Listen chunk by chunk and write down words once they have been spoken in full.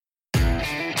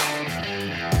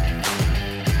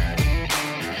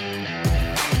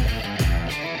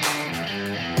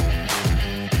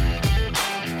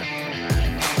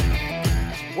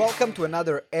Welcome to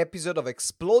another episode of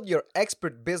Explode Your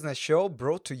Expert Business Show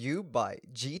brought to you by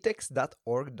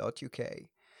gtex.org.uk.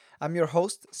 I'm your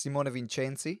host, Simone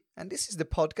Vincenzi, and this is the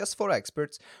podcast for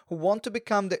experts who want to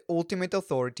become the ultimate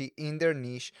authority in their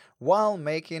niche while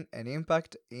making an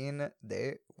impact in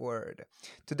the world.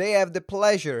 Today I have the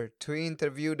pleasure to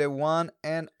interview the one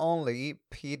and only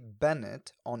Pete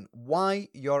Bennett on why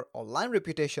your online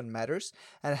reputation matters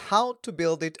and how to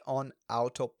build it on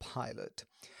autopilot.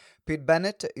 Pete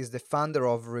Bennett is the founder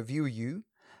of Review You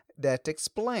that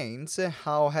explains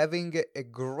how having a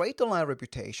great online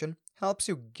reputation helps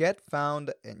you get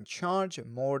found and charge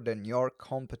more than your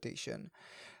competition.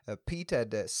 Pete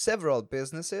had several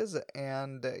businesses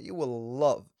and you will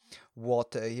love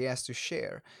what he has to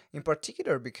share. In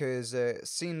particular because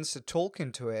since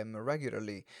talking to him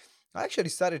regularly, I actually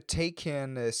started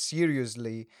taking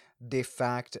seriously the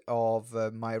fact of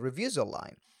my reviews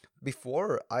online.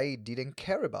 Before, I didn't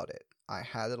care about it. I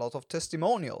had a lot of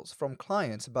testimonials from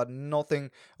clients, but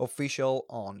nothing official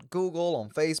on Google,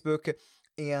 on Facebook.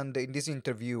 And in this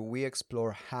interview, we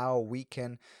explore how we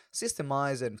can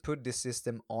systemize and put this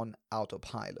system on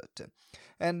autopilot.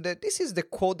 And this is the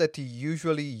quote that he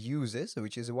usually uses,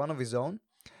 which is one of his own.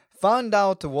 Find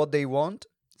out what they want,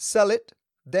 sell it,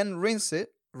 then rinse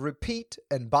it, repeat,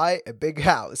 and buy a big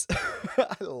house.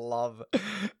 I love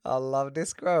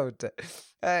this quote.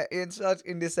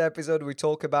 In this episode, we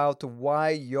talk about why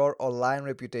your online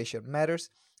reputation matters,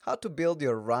 how to build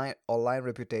your right online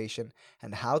reputation,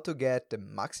 and how to get the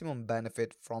maximum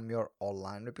benefit from your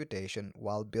online reputation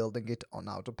while building it on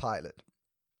autopilot.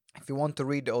 If you want to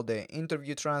read all the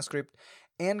interview transcript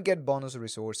and get bonus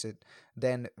resources,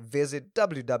 then visit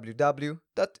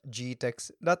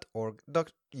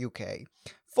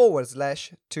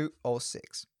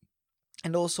www.gtex.org.uk/206.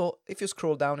 And also, if you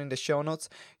scroll down in the show notes,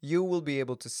 you will be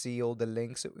able to see all the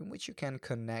links in which you can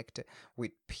connect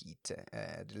with Pete.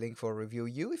 The link for Review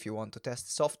You if you want to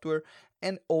test software,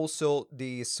 and also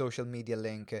the social media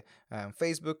link,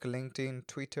 Facebook, LinkedIn,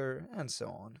 Twitter, and so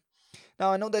on.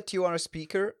 Now, I know that you are a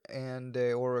speaker and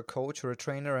or a coach or a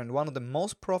trainer, and one of the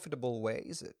most profitable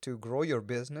ways to grow your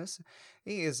business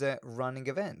is running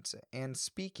events and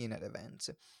speaking at events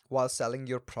while selling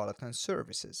your product and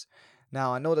services.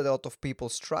 Now, I know that a lot of people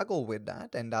struggle with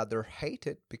that and other hate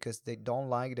it because they don't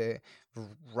like the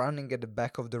running at the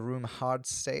back of the room hard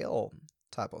sale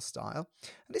type of style.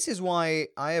 And this is why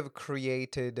I have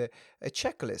created a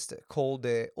checklist called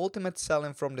the Ultimate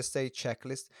Selling from the Stage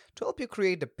Checklist to help you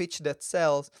create a pitch that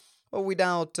sells but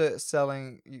without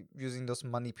selling using those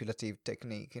manipulative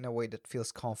technique in a way that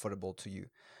feels comfortable to you.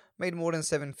 Made more than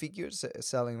 7 figures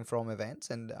selling from events,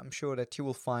 and I'm sure that you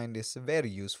will find this very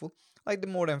useful, like the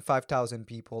more than 5,000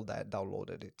 people that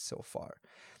downloaded it so far.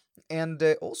 And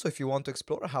also, if you want to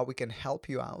explore how we can help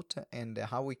you out and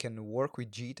how we can work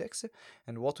with GTEx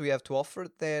and what we have to offer,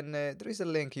 then there is a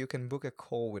link. You can book a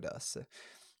call with us.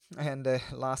 And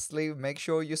lastly, make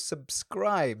sure you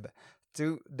subscribe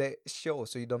to the show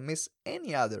so you don't miss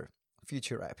any other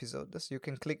future episodes. You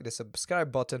can click the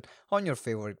subscribe button on your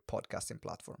favorite podcasting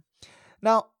platform.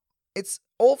 Now, it's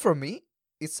all from me.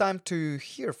 It's time to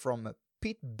hear from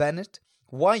Pete Bennett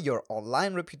why your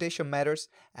online reputation matters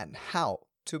and how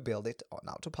to build it on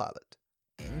autopilot.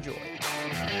 Enjoy.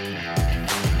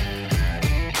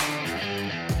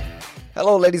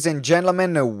 Hello, ladies and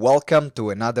gentlemen. Welcome to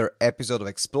another episode of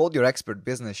Explode Your Expert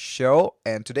Business Show.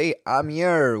 And today I'm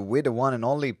here with the one and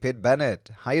only Pete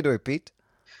Bennett. How you doing, Pete?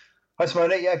 Hi,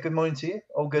 Simone. Yeah, good morning to you.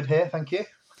 All good here, thank you.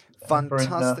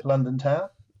 Fantastic. We're in London town.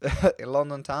 In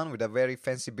London town with a very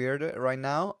fancy beard right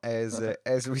now as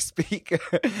we speak.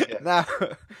 Yeah. Now,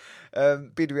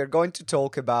 Pete, we are going to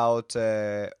talk about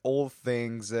all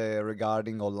things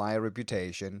regarding online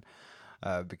reputation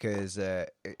because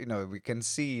we can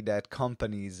see that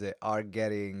companies are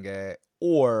getting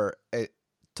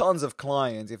tons of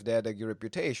clients if they had a good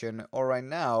reputation, or right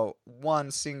now one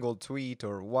single tweet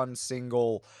or one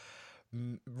single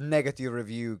negative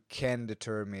review can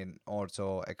determine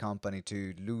also a company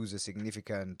to lose a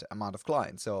significant amount of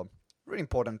clients. So, really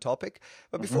important topic.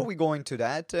 But before we go into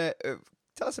that, tell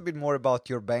us a bit more about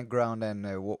your background and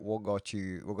what got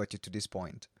you to this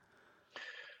point.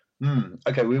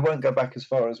 Okay, we won't go back as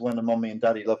far as when mommy and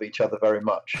daddy love each other very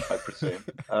much, I presume.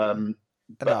 A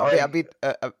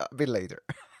bit later.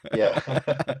 Yeah.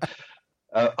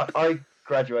 I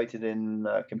graduated in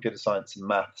computer science and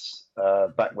maths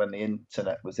back when the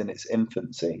internet was in its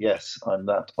infancy. Yes, I'm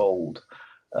that old.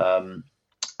 And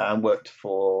worked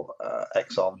for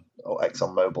Exxon, or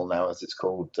ExxonMobil now as it's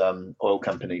called, oil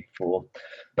company for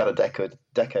about a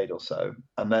decade or so,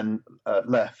 and then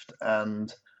left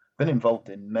and been involved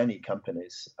in many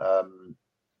companies,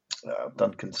 I've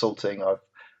done consulting. I've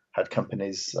had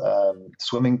companies,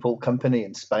 swimming pool company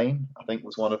in Spain, I think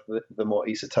was one of the more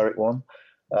esoteric one.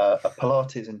 A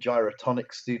Pilates and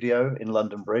gyrotonic studio in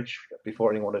London Bridge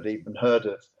before anyone had even heard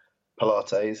of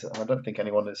Pilates. I don't think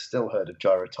anyone has still heard of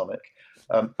gyrotonic.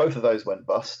 Both of those went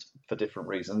bust for different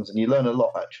reasons, and you learn a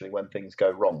lot actually when things go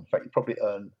wrong. In fact, you probably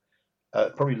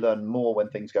learn more when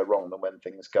things go wrong than when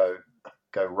things go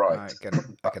right.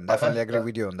 I can definitely agree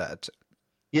with you on that.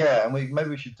 Yeah, and maybe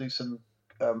we should do some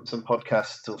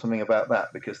podcasts or something about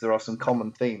that, because there are some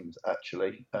common themes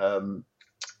actually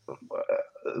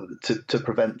to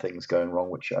prevent things going wrong,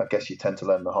 which I guess you tend to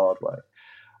learn the hard way.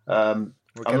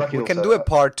 We can do a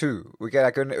part 2. We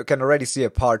can already see a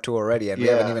part 2 already, and we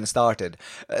haven't even started.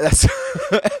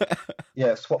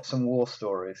 Yeah, swap some war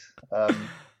stories. It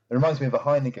reminds me of a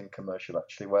Heineken commercial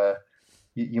actually, where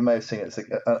you may have seen it. It's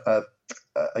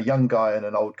a young guy and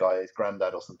an old guy, his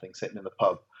granddad or something, sitting in the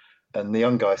pub, and the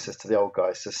young guy says to the old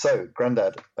guy, "So,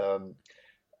 granddad,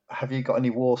 have you got any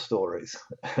war stories?"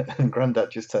 And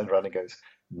granddad just turns around and goes,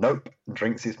 "Nope," and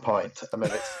drinks his pint. And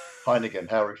then it's Heineken.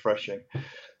 How refreshing.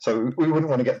 So we wouldn't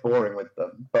want to get boring with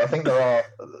them. But I think there are,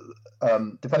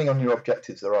 depending on your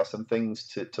objectives, there are some things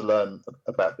to learn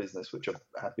about business, which I'm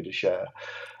happy to share.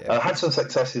 Yeah. I had some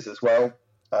successes as well.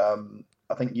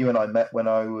 I think you and I met when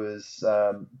I was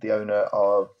the owner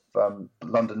of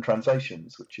London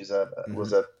Translations, which is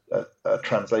was a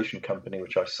translation company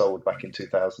which I sold back in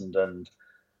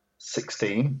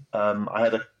 2016. I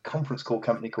had a conference call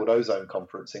company called Ozone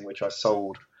Conferencing, which I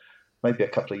sold maybe a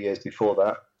couple of years before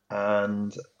that.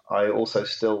 And I also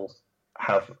still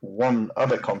have one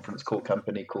other conference call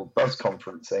company called Buzz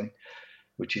Conferencing,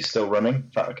 which is still running.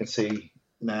 In fact, I can see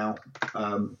now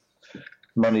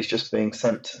money's just being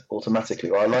sent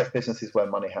automatically. Well, I like businesses where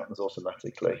money happens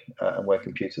automatically and where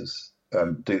computers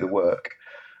do the work.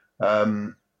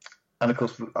 And of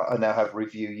course, I now have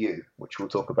Review You, which we'll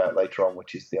talk about later on,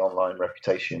 which is the online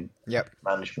reputation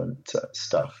management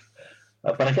stuff.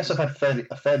 But I guess I've had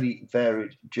a fairly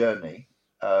varied journey,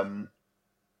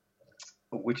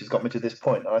 which has got me to this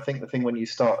point. And I think the thing when you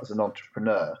start as an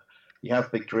entrepreneur, you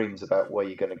have big dreams about where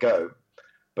you're going to go,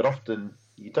 but often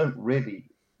you don't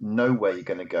really know where you're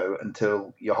going to go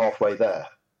until you're halfway there.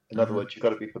 In other words, you've got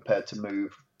to be prepared to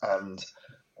move. And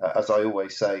as I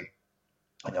always say,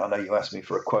 and I know you asked me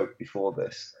for a quote before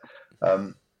this,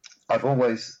 I've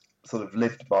always sort of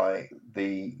lived by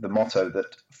the motto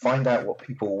that find out what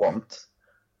people want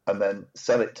and then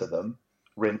sell it to them,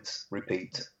 rinse,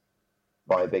 repeat,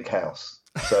 buy a big house.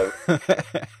 So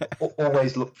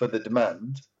always look for the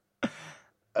demand.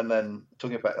 And then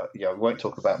talking about, we won't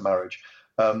talk about marriage.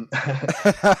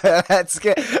 Let's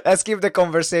keep the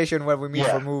conversation when we meet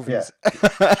for movies.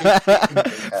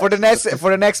 for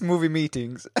the next movie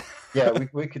meetings. Yeah,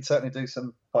 we could certainly do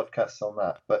some podcasts on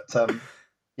that. But so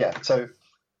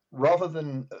rather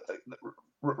than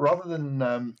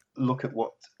look at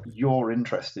what you're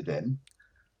interested in,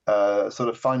 sort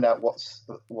of find out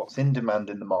what's in demand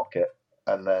in the market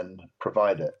and then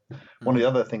provide it. One of the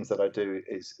other things that I do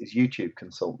is YouTube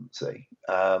consultancy,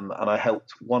 and I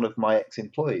helped one of my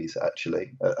ex-employees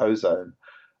actually at Ozone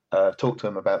talk to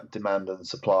him about demand and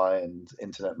supply and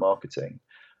internet marketing,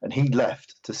 and he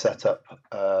left to set up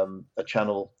a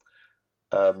channel.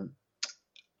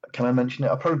 Can I mention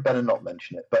it? I probably better not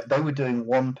mention it, but they were doing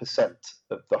 1%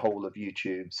 of the whole of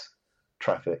YouTube's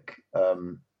traffic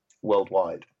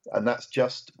worldwide, and that's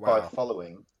just by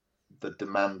following the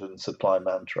demand and supply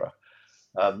mantra.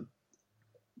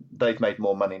 They've made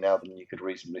more money now than you could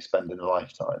reasonably spend in a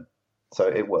lifetime, so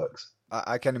it works.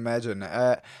 I can imagine.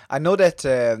 I know that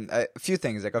a few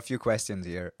things, like a few questions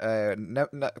here.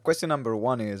 Question number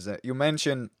one is, you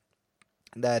mentioned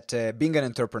that being an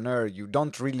entrepreneur, you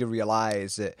don't really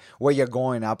realize where you're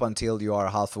going up until you are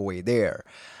halfway there.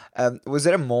 Was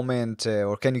there a moment,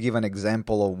 or can you give an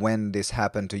example of when this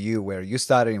happened to you, where you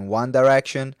started in one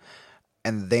direction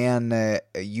and then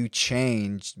you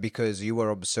changed because you were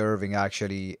observing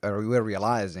actually, or you were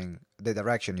realizing the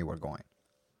direction you were going?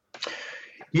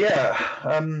 Yeah,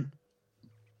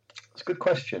 it's a good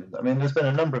question. I mean, there's been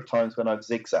a number of times when I've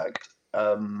zigzagged.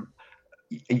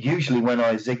 Usually when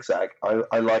I zigzag,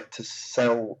 I like to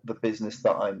sell the business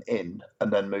that I'm in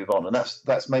and then move on. And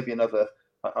that's maybe another,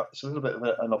 it's a little bit of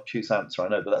an obtuse answer, I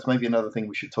know, but that's maybe another thing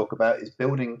we should talk about, is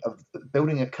building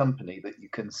a company that you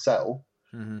can sell,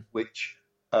 which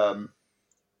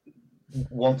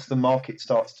once the market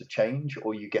starts to change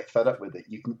or you get fed up with it,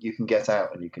 you can get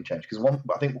out and you can change. Because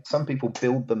I think some people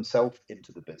build themselves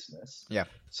into the business,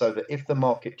 so that if the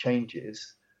market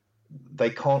changes, they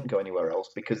can't go anywhere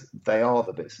else because they are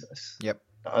the business.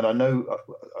 and I know,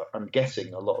 I'm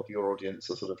guessing a lot of your audience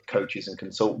are sort of coaches and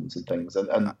consultants and things,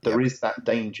 and there Yep. is that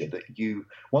danger that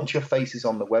once your face is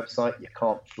on the website, you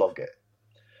can't flog it.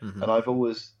 Hmm. And I've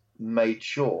always made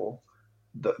sure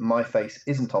that my face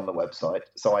isn't on the website,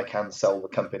 so I can sell the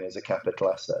company as a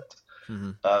capital asset.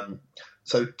 Hmm.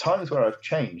 So times where I've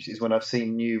changed is when I've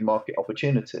seen new market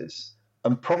opportunities,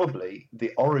 and probably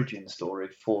the origin story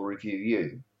for Review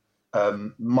You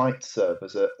might serve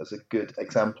as a good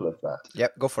example of that.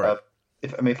 Yep, go for it.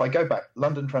 If I go back,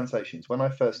 London Translations, when I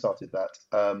first started that,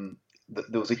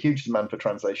 there was a huge demand for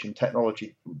translation.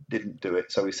 Technology didn't do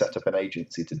it, so we set up an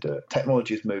agency to do it.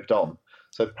 Technology has moved on,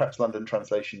 so perhaps London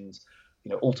Translations,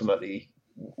 ultimately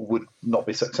would not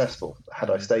be successful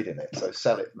had I stayed in it. So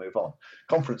sell it, move on.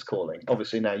 Conference calling,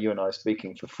 obviously now you and I are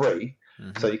speaking for free,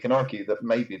 so you can argue that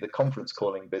maybe the conference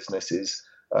calling business is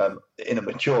in a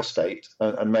mature state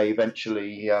and may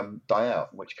eventually die out.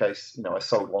 In which case, I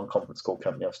sold one conference call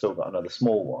company. I've still got another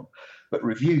small one. But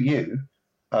Review You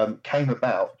came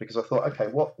about because I thought, okay,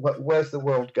 where's the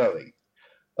world going?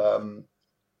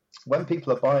 When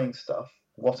people are buying stuff,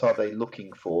 what are they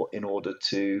looking for in order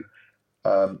to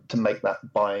make that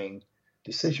buying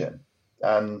decision?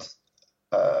 And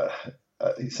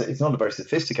it's not a very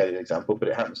sophisticated example, but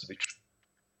it happens to be true.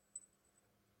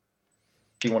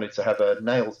 She wanted to have her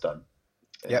nails done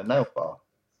in a nail bar,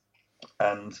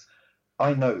 and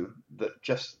I know that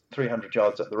just 300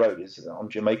 yards up the road is on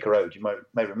Jamaica Road. You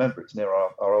may remember it's near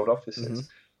our old offices.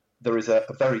 There is a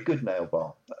very good nail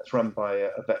bar that's run by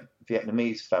a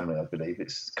Vietnamese family, I believe.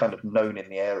 It's kind of known in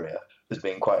the area as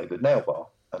being quite a good nail bar,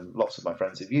 and lots of my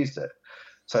friends have used it.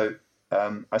 So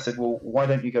I said, well, why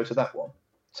don't you go to that one?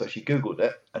 So she Googled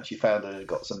it, and she found that it had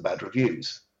got some bad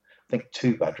reviews. I think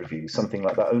 2 bad reviews, something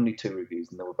like that, only 2 reviews,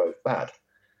 and they were both bad.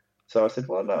 So I said,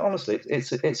 well, no, honestly,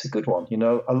 it's a good one.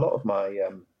 A lot of my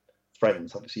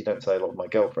friends, obviously you don't say a lot of my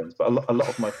girlfriends, but a lot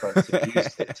of my friends have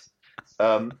used it.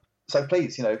 So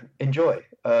please, enjoy.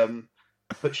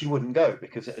 But she wouldn't go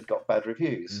because it had got bad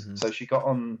reviews. So she got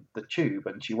on the tube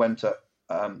and she went up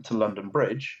to London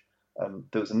Bridge.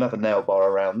 There was another nail bar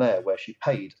around there where she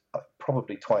paid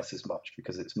probably twice as much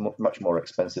because it's much more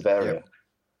expensive area.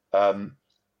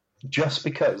 Just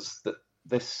because that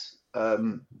this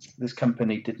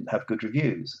company didn't have good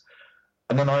reviews.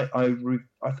 And then I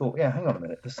thought, yeah, hang on a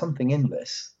minute, there's something in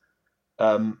this.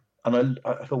 And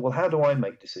I thought, well, how do I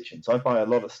make decisions? I buy a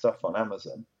lot of stuff on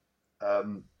Amazon.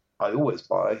 I always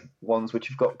buy ones which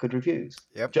have got good reviews.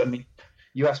 Yep. I mean,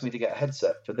 you asked me to get a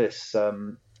headset for this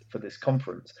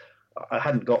conference. I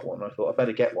hadn't got one. I thought I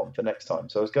better get one for next time.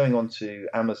 So I was going on to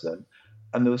Amazon,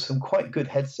 and there was some quite good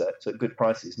headsets at good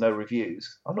prices, no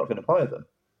reviews. I'm not going to buy them.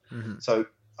 So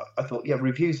I thought, yeah,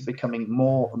 reviews are becoming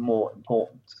more and more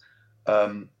important.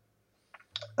 And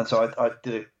so I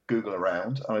did a Google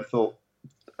around, and I thought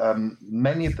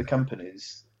many of the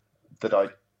companies that I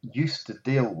used to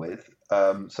deal with,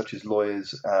 such as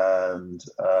lawyers and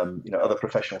other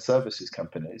professional services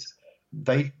companies,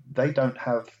 they don't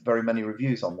have very many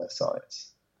reviews on their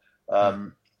sites.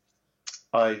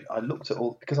 I looked at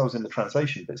all, because I was in the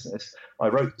translation business, I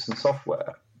wrote some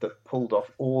software that pulled off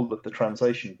all of the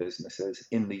translation businesses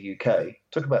in the UK. It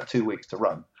took about 2 weeks to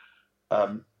run,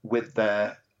 with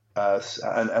their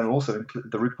and also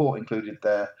the report included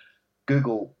their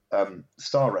Google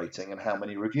star rating and how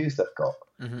many reviews they've got.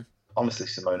 Honestly,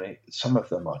 Simone, some of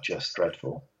them are just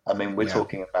dreadful. I mean, we're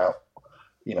talking about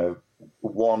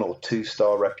 1 or 2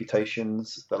 star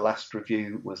reputations. The last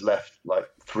review was left like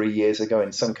 3 years ago,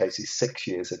 in some cases 6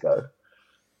 years ago.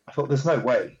 I thought there's no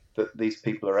way that these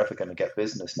people are ever going to get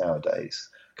business nowadays,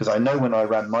 because I know when I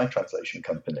ran my translation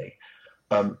company,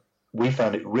 we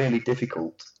found it really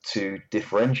difficult to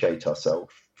differentiate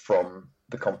ourselves from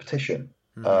the competition.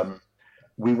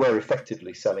 We were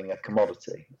effectively selling a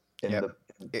commodity.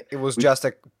 It was just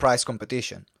a price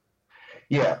competition.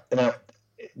 Yeah. Now,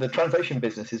 the translation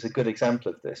business is a good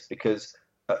example of this because,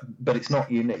 but it's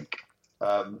not unique.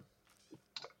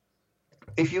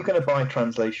 If you're going to buy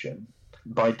translation,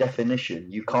 by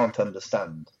definition, you can't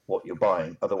understand what you're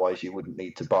buying. Otherwise, you wouldn't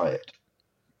need to buy it.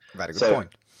 Very good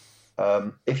point.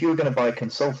 If you were going to buy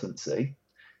consultancy,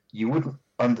 you wouldn't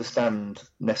understand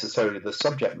necessarily the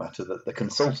subject matter that the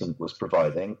consultant was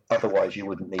providing. Otherwise, you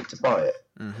wouldn't need to buy it.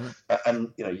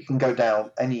 And you can go down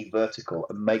any vertical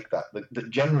and make that. That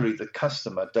generally, the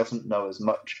customer doesn't know as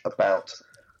much about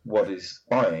what is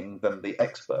buying than the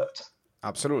expert.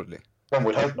 Absolutely. One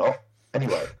would hope not.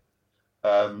 Anyway.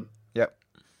 Yep.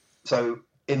 So,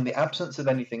 in the absence of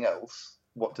anything else,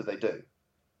 what do?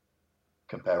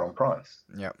 Compare on price.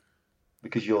 Yep.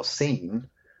 Because you're seen,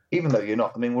 even though you're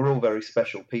not. I mean, we're all very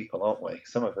special people, aren't we?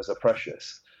 Some of us are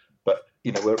precious. But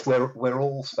we're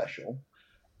all special,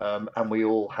 and we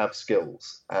all have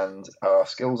skills, and our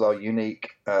skills are unique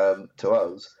to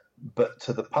us. But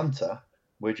to the punter,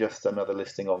 we're just another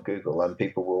listing on Google, and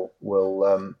people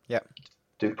will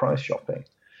do price shopping.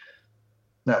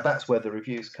 Now that's where the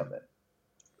reviews come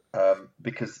in,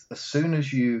 because as soon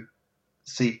as you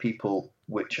see people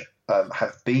which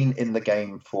have been in the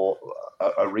game for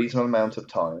a reasonable amount of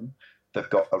time, they've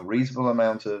got a reasonable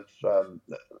amount of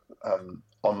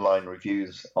online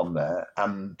reviews on there,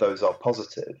 and those are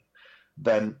positive,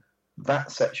 then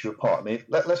that sets you apart. I mean,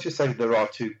 let's just say there are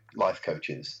two life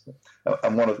coaches,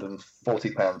 and one of them's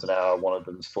 £40 an hour, one of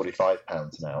them's £45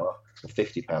 an hour, or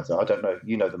 £50 an hour. I don't know.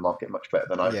 You know the market much better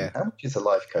than I do. How much is a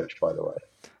life coach, by the way?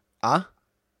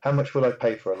 How much will I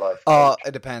pay for a life coach?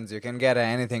 It depends. You can get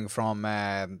anything from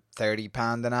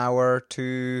 £30 an hour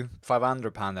to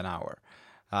 £500 an hour.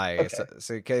 Okay.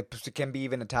 So it can be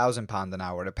even £1,000 an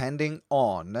hour, depending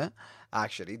on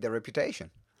actually the reputation.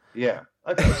 Yeah.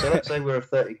 Okay. So let's say we're a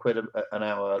 30 quid an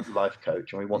hour life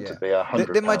coach, and we want to be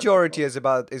 £100. The majority is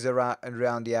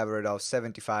around the average of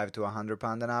 £75 to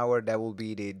 £100 an hour. That will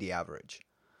be the average.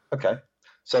 Okay.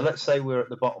 So let's say we're at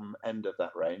the bottom end of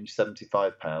that range,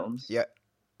 £75. Yeah.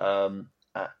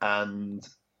 And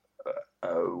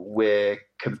we're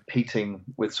competing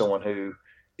with someone who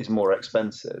is more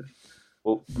expensive.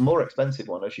 Well, the more expensive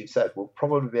one, as you said, will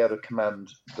probably be able to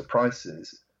command the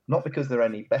prices, not because they're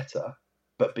any better,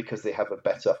 but because they have a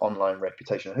better online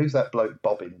reputation. Who's that bloke,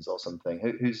 Bobbins or something?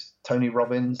 Who's Tony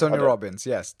Robbins? Tony Robbins,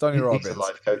 yes. Tony Robbins. He's a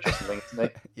life coach or something,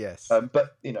 isn't he? Yes.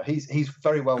 But, he's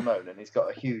very well known, and he's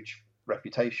got a huge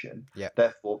reputation. Yeah.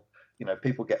 Therefore,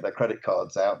 people get their credit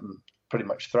cards out and pretty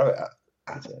much throw it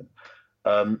at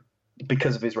him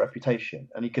because of his reputation.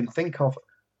 And you can think of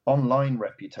online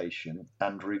reputation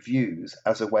and reviews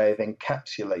as a way of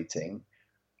encapsulating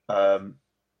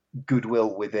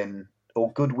goodwill within,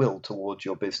 or goodwill towards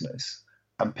your business,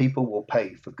 and people will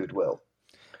pay for goodwill.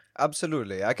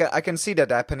 Absolutely, I can see that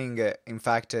happening. In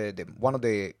fact, one of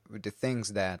the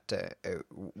things that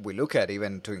we look at,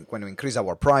 even when we increase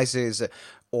our prices,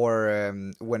 or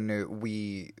when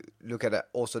we look at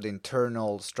also the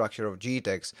internal structure of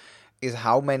GTEx, is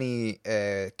how many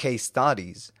case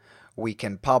studies we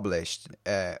can publish.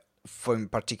 In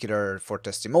particular, for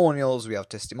testimonials, we have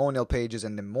testimonial pages,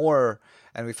 and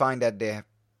we find that the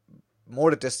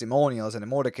more the testimonials and the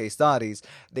more the case studies,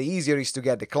 the easier it is to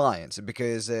get the clients,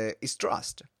 because it's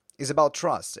trust. It's about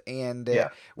trust. And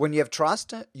when you have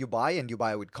trust, you buy, and you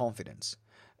buy with confidence.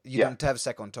 You don't have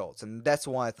second thoughts. And that's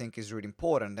why I think is really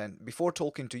important. And before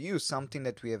talking to you, something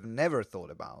that we have never thought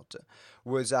about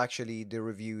was actually the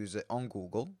reviews on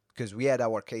Google, because we had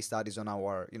our case studies on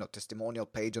our testimonial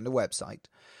page on the website,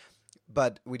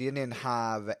 but we didn't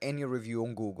have any review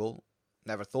on Google.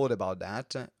 Never thought about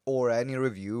that, or any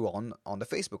review on the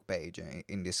Facebook page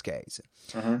in this case.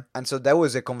 Mm-hmm. And so there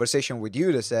was a conversation with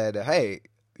you that said, "Hey,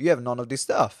 you have none of this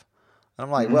stuff," and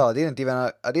I'm like, "Well, I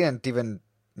didn't even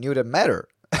knew that matter."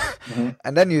 Mm-hmm.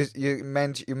 And then you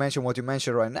mentioned what you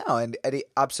mentioned right now, and it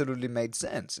absolutely made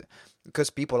sense,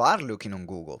 because people are looking on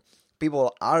Google.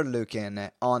 People are looking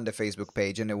on the Facebook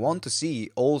page, and they want to see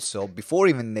also, before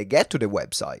even they get to the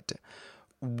website,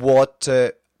 what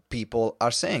people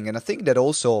are saying. And I think that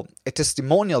also a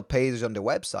testimonial page on the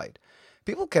website,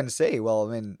 people can say, well,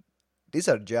 I mean,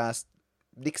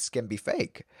 this can be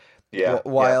fake.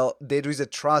 While there is a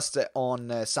trust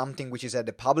on something which is at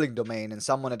the public domain, and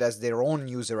someone that has their own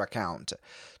user account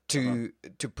to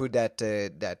put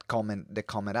that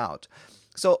comment out.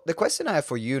 So the question I have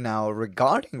for you now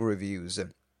regarding reviews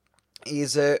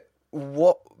is, now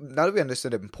that we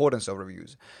understood the importance of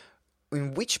reviews,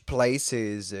 in which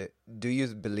places do you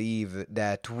believe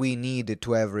that we need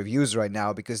to have reviews right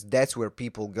now? Because that's where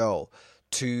people go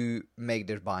to make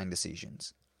their buying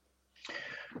decisions.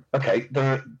 Okay,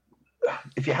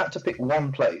 if you had to pick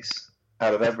one place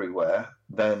out of everywhere,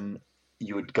 then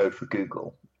you would go for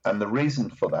Google. And the reason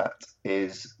for that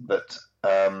is that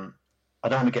I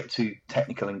don't want to get too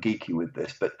technical and geeky with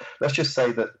this, but let's just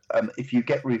say that if you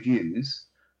get reviews,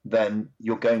 then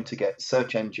you're going to get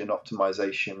search engine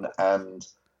optimization and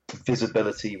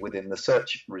visibility within the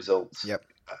search results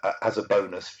as a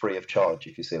bonus, free of charge,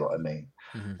 if you see what I mean.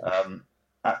 Mm-hmm.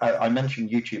 I mentioned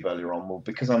YouTube earlier on. Well,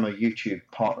 because I'm a YouTube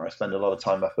partner, I spend a lot of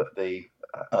time up at the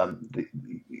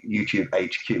YouTube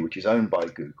HQ, which is owned by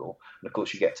Google. And of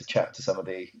course, you get to chat to some of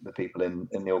the people in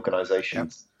the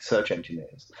organization's search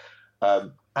engineers.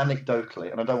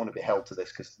 Anecdotally, and I don't want to be held to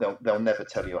this because they'll never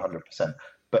tell you 100%,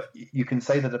 but you can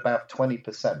say that about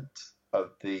 20% of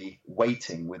the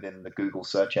weighting within the Google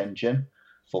search engine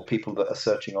for people that are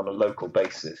searching on a local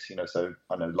basis. So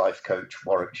I know Life Coach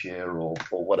Warwickshire or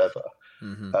whatever.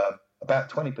 Mm-hmm. About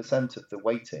 20% of the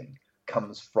weighting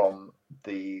comes from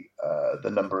the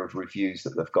number of reviews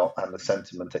that they've got and the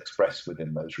sentiment expressed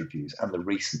within those reviews and the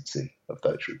recency of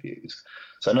those reviews.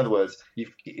 So in other words,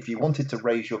 if you wanted to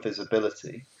raise your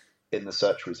visibility in the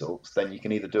search results, then you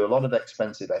can either do a lot of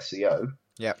expensive SEO,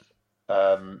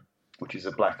 which is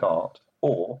a black art,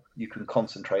 or you can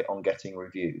concentrate on getting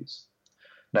reviews.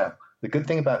 Now, the good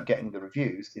thing about getting the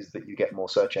reviews is that you get more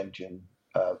search engine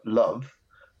love,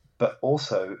 but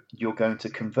also you're going to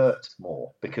convert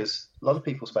more, because a lot of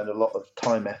people spend a lot of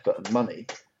time, effort, and money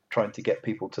trying to get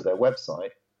people to their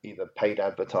website, either paid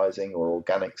advertising or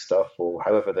organic stuff or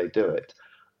however they do it,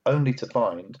 only to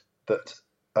find that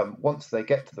once they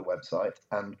get to the website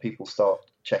and people start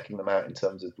checking them out in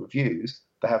terms of reviews,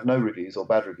 they have no reviews or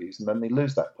bad reviews, and then they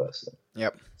lose that person.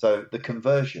 Yep. So the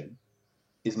conversion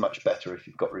is much better if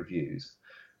you've got reviews.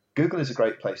 Google is a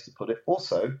great place to put it.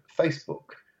 Also, Facebook.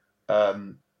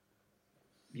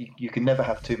 You can never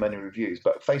have too many reviews,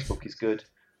 but Facebook is good.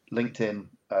 LinkedIn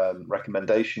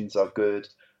recommendations are good.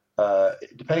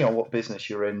 Depending on what business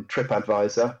you're in,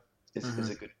 TripAdvisor is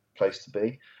a good place to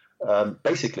be.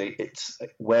 Basically, it's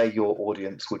where your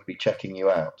audience would be checking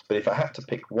you out. But if I had to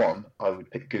pick one, I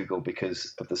would pick Google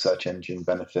because of the search engine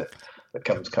benefit that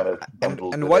comes kind of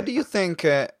bundled. And why do you think?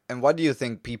 And why do you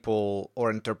think people or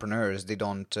entrepreneurs, they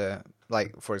don't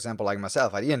like, for example, like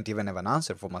myself? I didn't even have an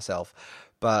answer for myself,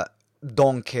 but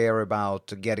don't care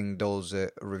about getting those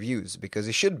reviews, because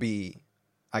it should be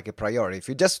like a priority. If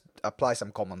you just apply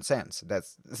some common sense,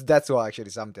 that's what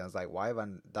actually something I was like, why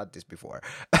haven't I done this before?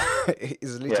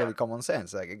 It's literally common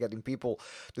sense, like getting people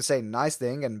to say nice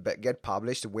thing and get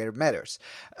published where it matters.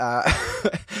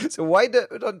 So why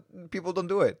don't people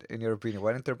do it, in your opinion?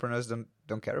 Why entrepreneurs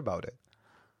don't care about it?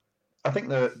 I think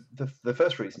the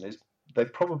first reason is they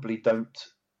probably don't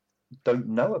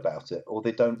know about it, or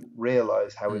they don't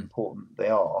realize how important they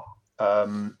are.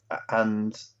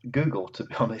 And Google, to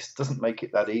be honest, doesn't make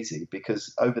it that easy,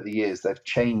 because over the years they've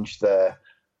changed their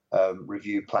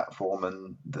review platform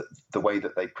and the way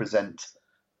that they present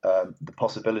the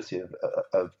possibility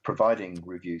of providing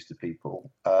reviews to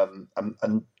people.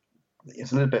 And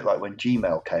it's a little bit like when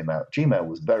Gmail came out. Gmail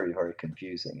was very, very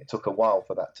confusing. It took a while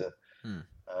for that to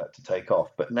take off.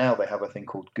 But now they have a thing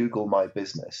called Google My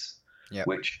Business,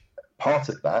 which part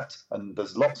of that, and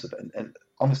there's lots of it. And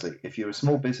honestly, if you're a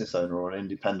small business owner or an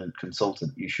independent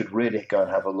consultant, you should really go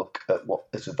and have a look at what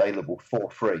is available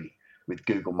for free with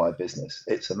Google My Business.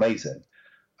 It's amazing.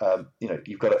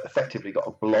 You've effectively got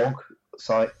a blog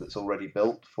site that's already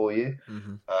built for you.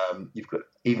 You've got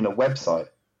even a website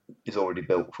is already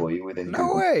built for you within Google.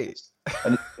 No way.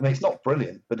 And it's not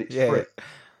brilliant, but it's free.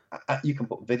 You can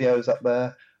put videos up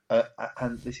there.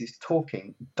 And this is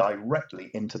talking directly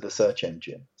into the search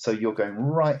engine. So you're going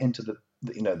right into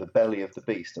the belly of the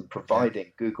beast and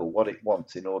providing Google what it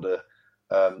wants in order,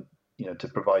 to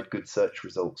provide good search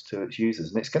results to its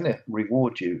users. And it's going to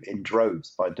reward you in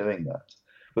droves by doing that.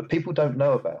 But people don't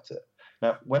know about it.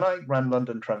 Now, when I ran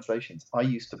London Translations, I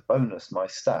used to bonus my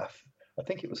staff. I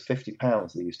think it was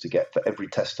 £50 they used to get for every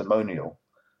testimonial,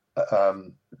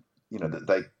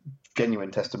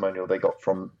 genuine testimonial they got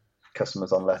from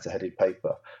customers on letterheaded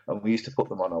paper, and we used to put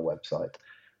them on our website.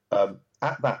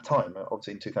 At that time,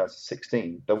 obviously in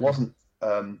 2016, there wasn't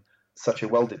such a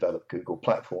well-developed Google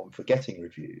platform for getting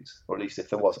reviews, or at least if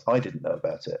there was, I didn't know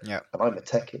about it. And I'm a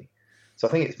techie, so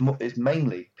I think it's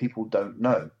mainly people don't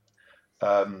know,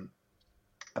 and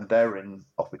therein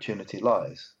opportunity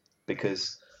lies,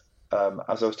 because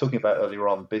as I was talking about earlier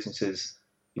on, businesses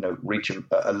reach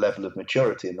a level of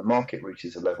maturity, and the market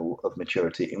reaches a level of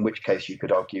maturity, in which case you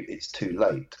could argue it's too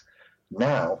late.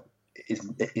 Now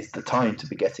is the time to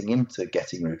be getting into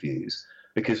getting reviews,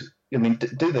 because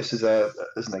do this as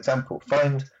an example.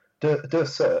 Do a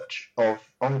search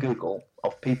on Google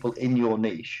of people in your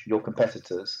niche, your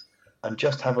competitors, and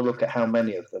just have a look at how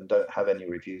many of them don't have any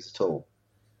reviews at all.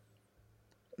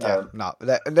 No,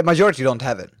 the majority don't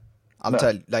have it. I'll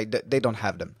tell you, they don't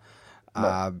have them.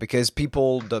 Because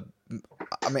people,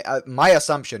 my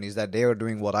assumption is that they are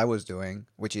doing what I was doing,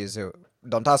 which is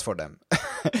don't ask for them,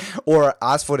 or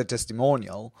ask for the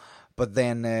testimonial, but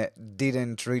then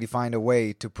didn't really find a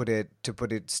way to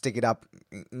stick it up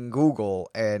in Google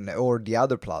or the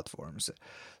other platforms.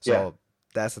 So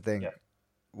that's the thing.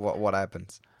 What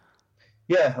happens?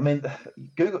 Yeah,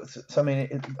 Google. So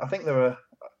I think there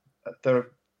are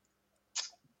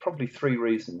probably three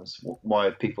reasons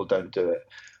why people don't do it.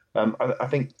 I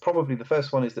think probably the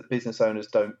first one is that business owners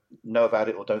don't know about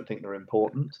it or don't think they're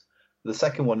important. The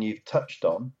second one you've touched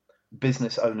on,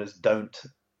 business owners don't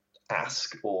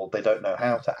ask, or they don't know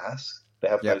how to ask. They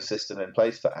have no Yep. system in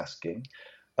place for asking.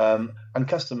 And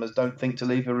customers don't think to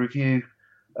leave a review,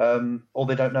 or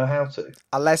they don't know how to.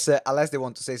 Unless they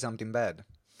want to say something bad.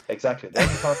 Exactly. The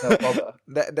only time they'll bother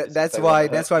is if That's they want why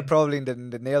to hurt you. probably in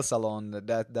the nail salon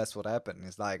that's what happened.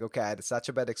 It's like, okay, I had such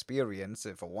a bad experience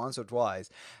for once or twice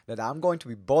that I'm going to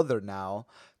be bothered now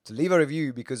to leave a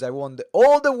review because I want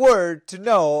all the world to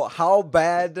know how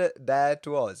bad that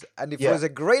was. And if it Yeah, was a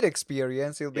great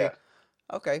experience, it'll be yeah,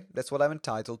 okay. That's what I'm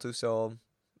entitled to. So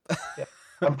yeah.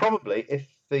 And probably if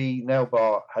the nail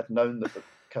bar had known that the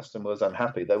customer was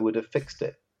unhappy, they would have fixed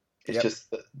it. It's yep. just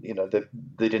that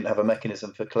they didn't have a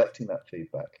mechanism for collecting that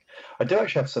feedback. I do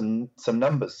actually have some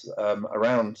numbers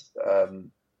around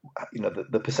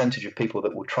the percentage of people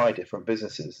that will try different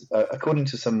businesses. According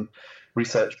to some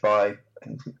research by a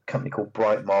company called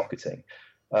Bright Marketing,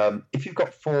 if you've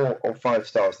got 4 or 5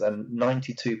 stars, then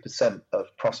 92%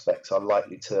 of prospects are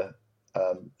likely to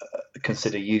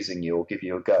consider using you or give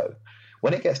you a go.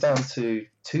 When it gets down to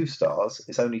 2 stars,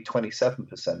 it's only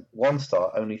 27%. 1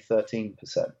 star, only 13%.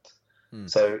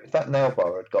 So if that nail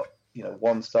bar had got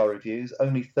 1-star reviews,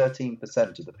 only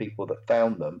 13% of the people that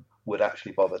found them would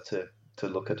actually bother to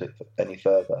look at it any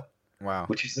further. Wow.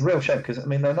 Which is a real shame because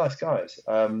they're nice guys.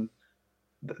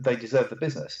 They deserve the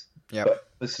business. Yep. But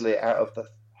obviously, out of the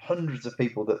hundreds of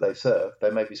people that they serve,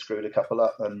 they maybe screwed a couple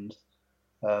up and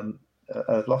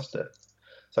have lost it.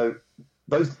 So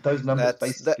those numbers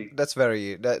basically.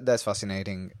 That's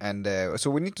fascinating, and so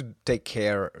we need to take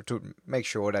care to make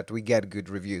sure that we get good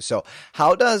reviews. So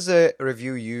how does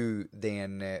Review You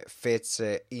then fits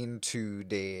into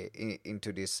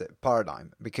this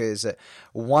paradigm? Because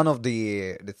one of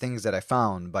the things that I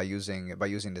found by using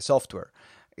the software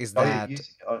is that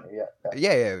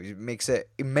it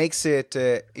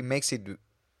makes it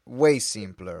way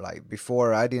simpler. Like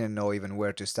before, I didn't know even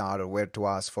where to start or where to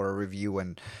ask for a review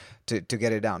and to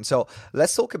get it down. So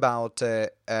let's talk about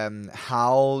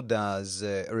how does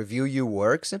Review You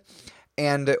works,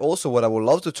 and also what I would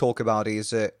love to talk about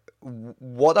is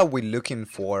what are we looking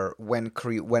for when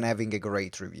having a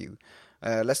great review.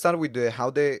 Let's start with how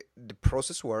the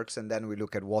process works, and then we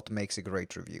look at what makes a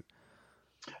great review.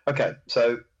 Okay,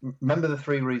 so remember the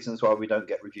 3 reasons why we don't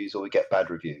get reviews or we get bad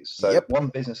reviews. So Yep. 1,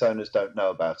 business owners don't know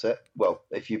about it. Well,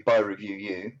 if you buy Review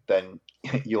You, then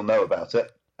you'll know about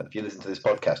it. And if you listen to this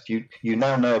podcast, you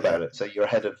now know about it. So you're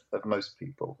ahead of most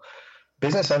people.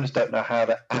 Business owners don't know how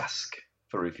to ask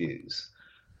for reviews.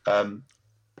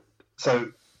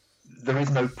 So there is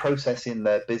no process in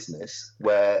their business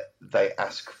where they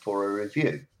ask for a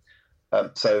review.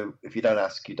 So if you don't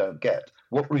ask, you don't get.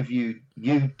 What Review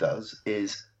You does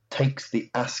is takes the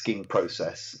asking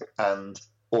process and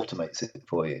automates it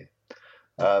for you.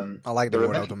 I like the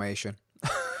word automation.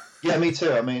 Yeah, me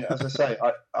too. I mean, as I say,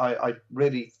 I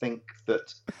really think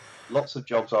that lots of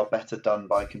jobs are better done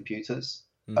by computers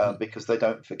because they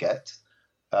don't forget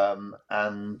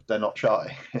and they're not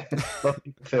shy. A lot of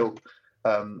people feel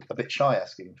a bit shy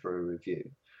asking for a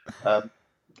review.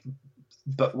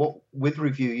 But with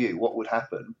Review You, what would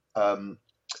happen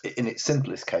in its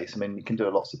simplest case? I mean, you can do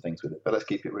lots of things with it, but let's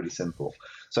keep it really simple.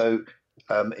 So,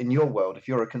 in your world, if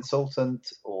you're a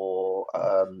consultant or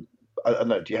I don't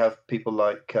know, do you have people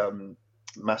like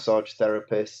massage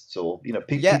therapists or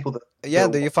people that? Yeah,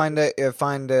 do you find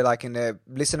like in the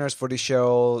listeners for the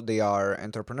show, they are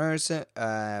entrepreneurs,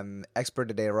 expert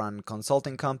that they run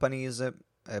consulting companies.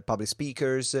 Public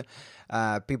speakers,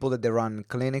 people that they run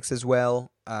clinics as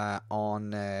well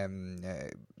on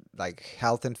like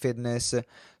health and fitness.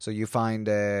 So you find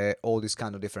all these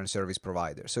kind of different service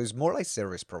providers. So it's more like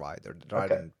service provider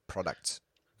rather than products,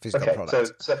 physical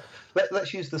products. So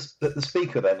let's use the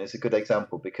speaker then is a good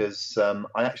example because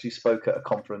I actually spoke at a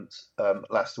conference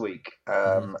last week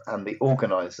and the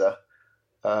organizer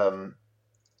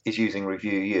is using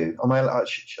Review You. I mean,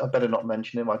 I better not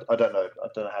mention him. I don't know. I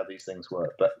don't know how these things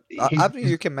work, but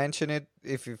you can mention it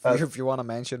if you want to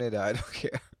mention it. I don't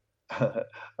care.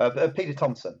 Peter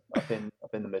Thompson up in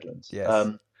the Midlands.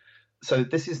 Yes. So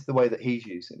this is the way that he's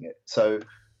using it. So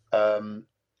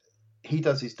he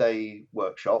does his day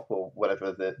workshop or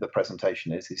whatever the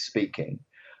presentation is. He's speaking,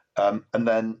 and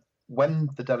then when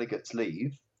the delegates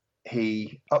leave,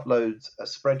 he uploads a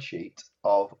spreadsheet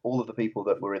of all of the people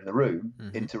that were in the room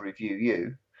into Review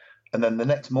You. And then the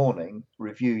next morning,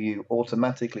 Review You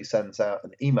automatically sends out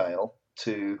an email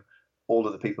to all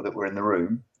of the people that were in the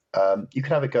room. You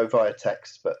can have it go via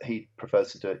text, but he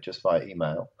prefers to do it just via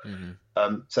email,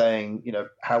 saying,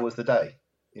 how was the day?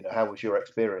 How was your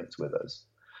experience with us?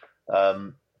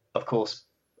 Of course,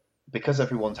 because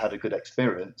everyone's had a good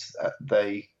experience,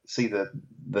 they see the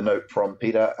note from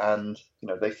Peter, and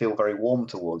they feel very warm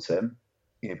towards him,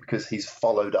 because he's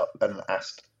followed up and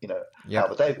asked, how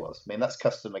the day was. I mean, that's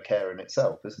customer care in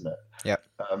itself, isn't it? Yeah.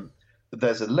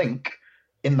 There's a link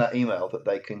in that email that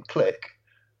they can click,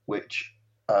 which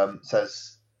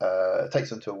says, takes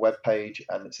them to a web page,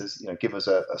 and it says, give us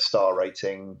a star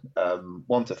rating,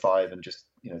 1 to 5, and just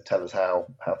tell us how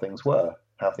things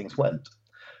went.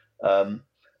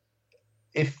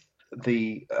 If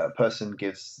the person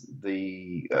gives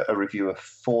a review of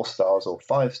 4 stars or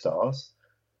 5 stars,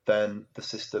 then the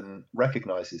system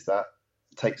recognizes that,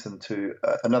 takes them to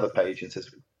another page and says,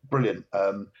 brilliant,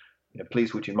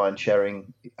 please would you mind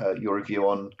sharing your review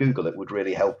on Google? It would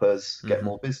really help us get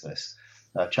more business.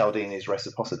 Cialdini is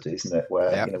reciprocity, isn't it?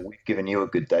 Where we've given you a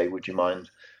good day, would you mind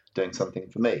doing something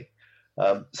for me?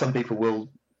 Some people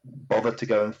will bother to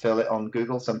go and fill it on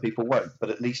Google, some people won't, but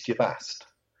at least you've asked.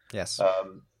 Yes.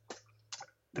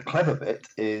 The clever bit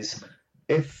is,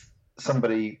 if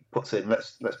somebody puts in,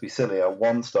 let's be silly, a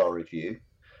 1-star review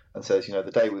and says,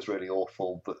 the day was really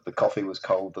awful, the coffee was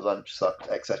cold, the lunch sucked,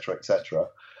 etc., etc.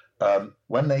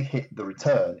 When they hit the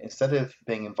return, instead of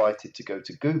being invited to go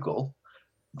to Google,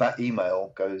 that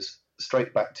email goes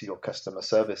straight back to your customer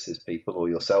services people or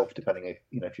yourself, depending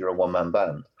if you're a one-man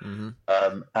band.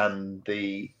 And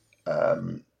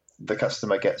the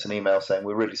customer gets an email saying,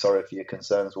 we're really sorry for your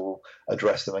concerns, we'll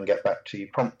address them and get back to you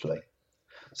promptly.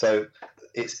 So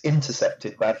it's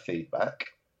intercepted bad feedback.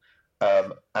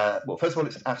 Well, first of all,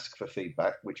 it's asked for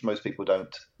feedback, which most people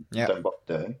don't bother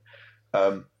doing.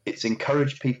 It's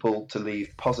encouraged people to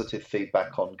leave positive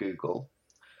feedback on Google,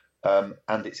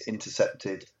 and it's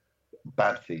intercepted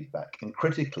bad feedback. And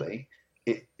critically,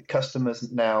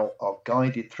 customers now are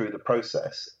guided through the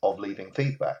process of leaving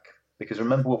feedback. Because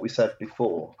remember what we said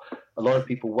before, a lot of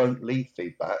people won't leave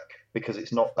feedback because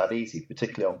it's not that easy,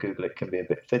 particularly on Google. It can be a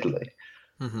bit fiddly.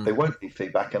 They won't leave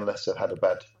feedback unless they've had a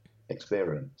bad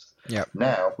experience.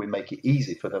 Now we make it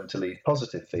easy for them to leave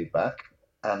positive feedback,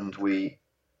 and we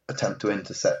attempt to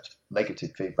intercept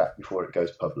negative feedback before it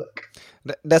goes public.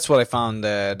 That's what I found.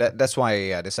 That's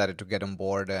why I decided to get on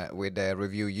board with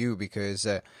Review You, because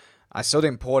I saw the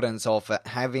importance of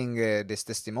having these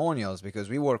testimonials, because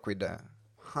we work with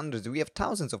hundreds, we have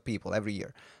thousands of people every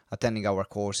year attending our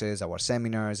courses, our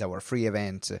seminars, our free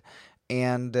events,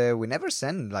 and we never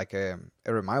send like a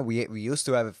reminder. We used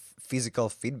to have physical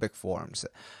feedback forms,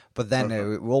 but then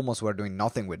we almost were doing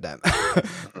nothing with them.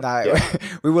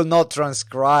 We will not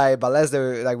transcribe unless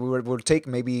we will take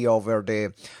maybe over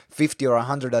the 50 or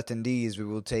 100 attendees, we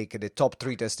will take the top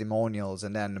 3 testimonials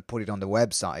and then put it on the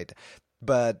website.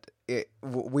 But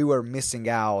we were missing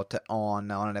out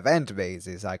on an event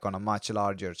basis, like on a much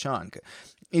larger chunk.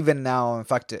 Even now, in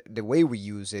fact, the way we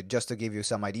use it, just to give you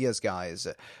some ideas, guys,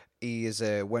 is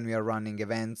when we are running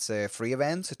events, free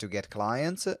events to get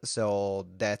clients. So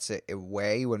that's a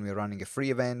way when we're running a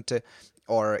free event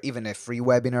or even a free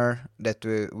webinar that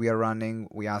we are running,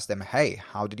 we ask them, hey,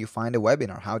 how did you find the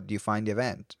webinar? How did you find the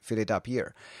event? Fill it up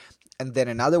here. And then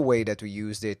another way that we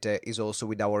used it is also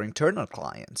with our internal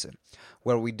clients,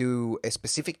 where we do a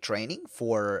specific training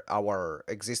for our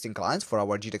existing clients, for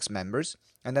our GTEx members.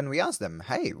 And then we ask them,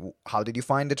 hey, how did you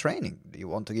find the training? Do you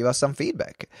want to give us some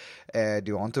feedback? Do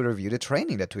you want to review the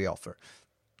training that we offer?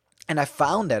 And I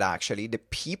found that actually the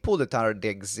people that are the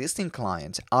existing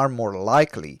clients are more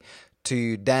likely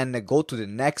to then go to the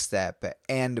next step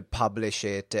and publish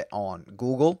it on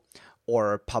Google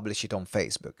or publish it on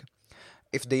Facebook.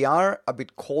 If they are a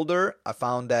bit colder, I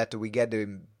found that we get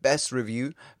the best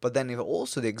review, but then if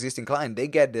also the existing client, they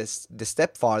get the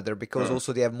step farther because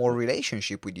also they have more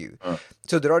relationship with you.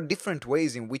 So there are different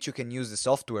ways in which you can use the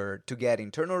software to get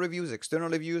internal reviews, external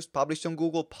reviews, published on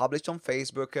Google, published on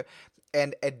Facebook,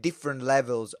 and at different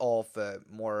levels of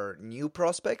more new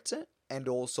prospects and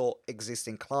also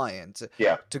existing clients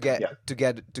to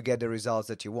get the results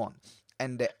that you want.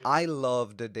 And I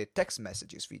loved the text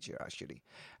messages feature, actually.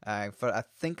 I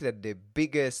think that the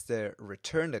biggest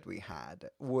return that we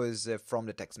had was from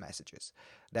the text messages.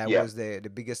 That was the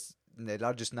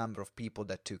largest number of people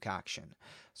that took action.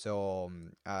 So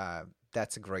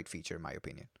that's a great feature, in my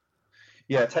opinion.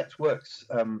 Yeah, text works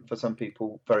for some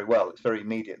people very well. It's very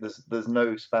immediate. There's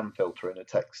no spam filter in a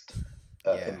text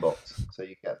inbox, so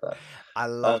you get that. I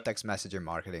love text messaging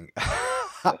marketing.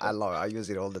 I love it. I use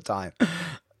it all the time.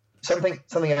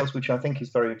 Something else which I think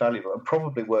is very valuable and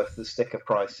probably worth the sticker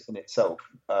price in itself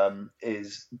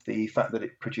is the fact that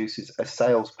it produces a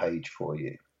sales page for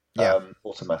you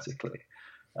automatically.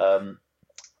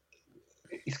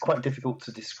 it's quite difficult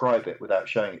to describe it without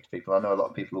showing it to people. I know a lot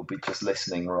of people will be just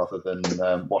listening rather than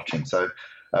watching. So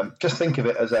just think of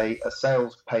it as a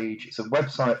sales page. It's a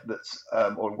website that's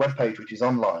or a web page which is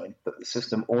online that the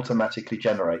system automatically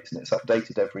generates, and it's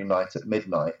updated every night at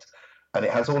midnight, and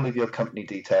it has all of your company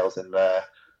details in there.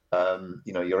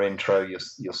 Your intro,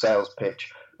 your sales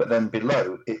pitch, but then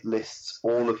below it lists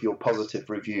all of your positive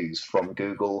reviews from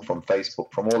Google, from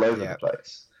Facebook, from all over the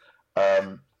place.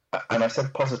 And I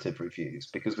said positive reviews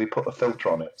because we put a filter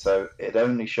on it, so it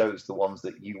only shows the ones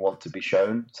that you want to be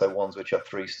shown, so ones which are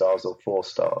 3 stars or 4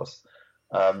 stars.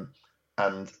 And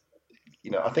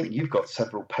I think you've got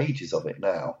several pages of it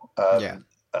now. The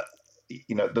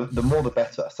more the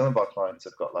better. Some of our clients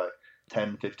have got like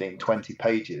 10, 15, 20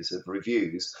 pages of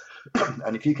reviews.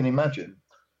 And if you can imagine,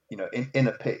 in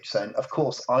a pitch saying, of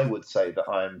course, I would say that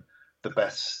I'm the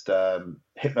best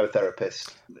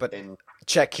hypnotherapist. But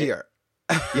check here.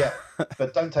 Yeah,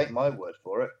 but don't take my word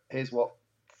for it. Here's what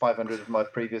 500 of my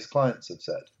previous clients have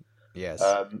said. Yes.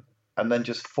 And then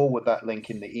just forward that link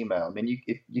in the email. I mean,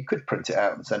 you could print it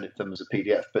out and send it to them as a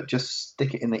PDF, but just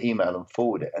stick it in the email and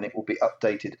forward it, and it will be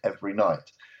updated every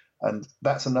night. And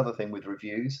that's another thing with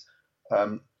reviews.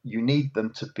 You need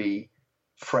them to be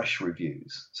fresh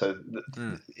reviews. So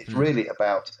it's really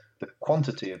about the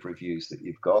quantity of reviews that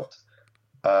you've got,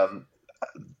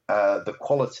 the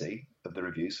quality of the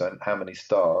reviews, so how many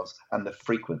stars, and the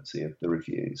frequency of the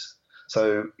reviews.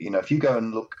 So, if you go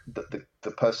and look that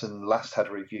the person last had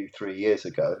a review 3 years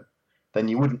ago, then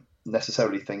you wouldn't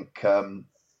necessarily think,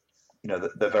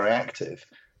 that they're very active.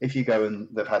 If you go and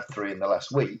they've had 3 in the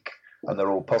last week and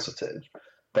they're all positive,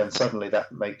 then suddenly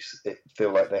that makes it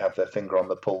feel like they have their finger on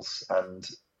the pulse, and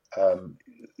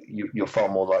you're far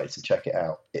more likely to check it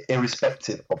out,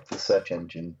 irrespective of the search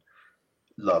engine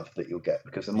love that you'll get,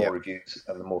 because the more reviews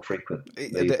and the more frequent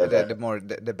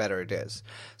the better it is.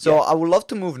 So I would love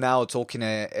to move now talking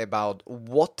about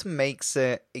what makes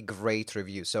a great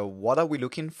review. So what are we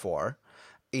looking for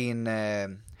in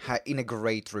a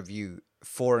great review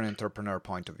for an entrepreneur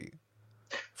point of view,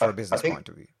 for a business point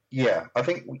of view? Yeah, I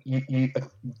think you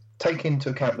take into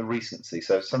account the recency.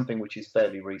 So something which is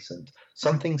fairly recent,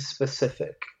 something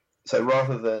specific. So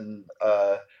rather than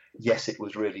yes, it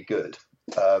was really good,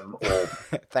 or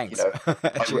thanks,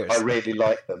 I really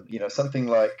like them. Something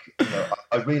like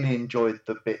I really enjoyed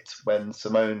the bit when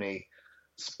Simone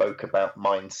spoke about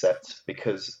mindset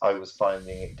because I was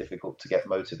finding it difficult to get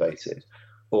motivated.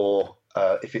 Or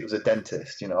if it was a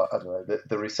dentist, I don't know,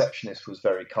 the receptionist was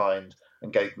very kind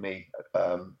and gave me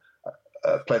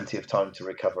plenty of time to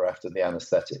recover after the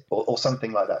anaesthetic, or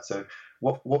something like that. So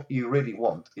what you really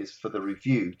want is for the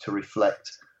review to reflect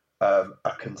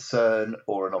a concern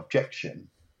or an objection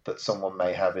that someone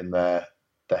may have in their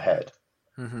head.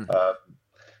 Mm-hmm.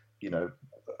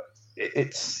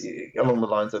 It's along the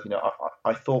lines of,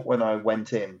 I thought when I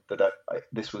went in that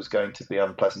this was going to be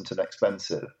unpleasant and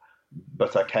expensive,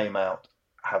 but I came out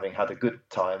having had a good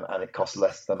time and it cost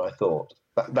less than I thought.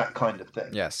 That kind of thing.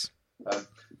 Yes.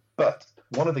 But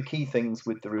one of the key things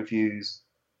with the reviews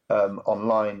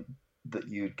online that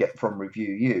you get from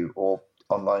Review You, or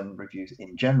online reviews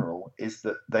in general, is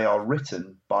that they are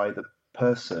written by the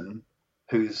person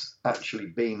who's actually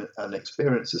been and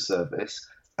experienced a service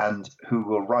and who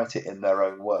will write it in their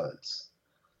own words.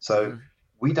 So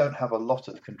we don't have a lot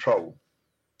of control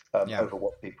over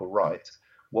what people write.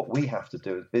 What we have to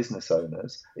do as business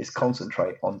owners is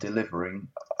concentrate on delivering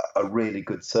a really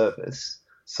good service,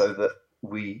 so that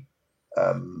we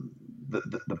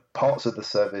the parts of the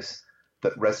service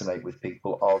that resonate with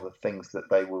people are the things that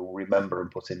they will remember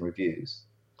and put in reviews.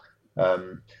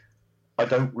 I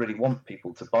don't really want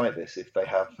people to buy this if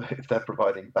they're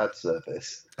providing bad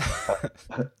service.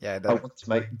 I want to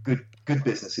make good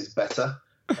businesses better.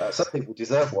 Some people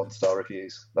deserve 1-star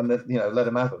reviews, and then let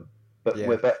them have them. But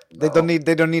we're better. They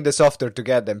don't need the software to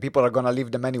get them. People are gonna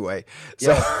leave them anyway.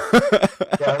 So.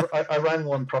 I rang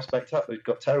one prospect up who'd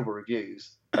got terrible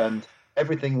reviews, and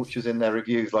everything which was in their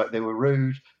reviews, like they were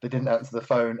rude, they didn't answer the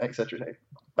phone, etc.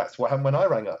 That's what happened when I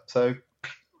rang up. So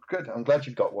good. I'm glad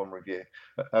you've got 1 review,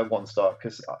 1 star,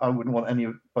 because I wouldn't want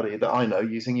anybody that I know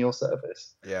using your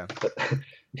service. Yeah. But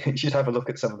you should have a look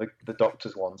at some of the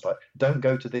doctors' ones. Like, don't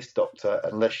go to this doctor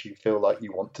unless you feel like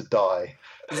you want to die.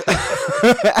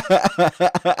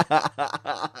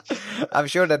 I'm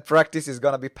sure that practice is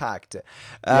gonna be packed.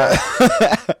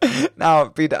 Now,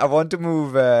 Pete, I want to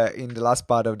move in the last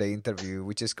part of the interview,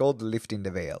 which is called Lifting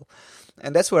the Veil.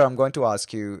 And that's where I'm going to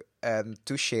ask you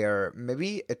to share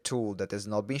maybe a tool that has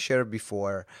not been shared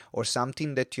before, or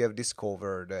something that you have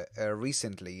discovered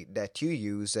recently that you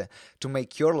use to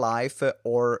make your life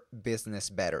or business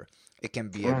better. It can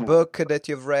be a book that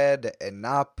you've read, an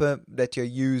app that you're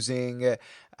using,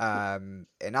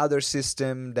 another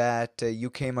system that you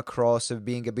came across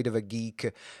being a bit of a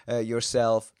geek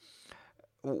yourself.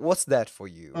 What's that for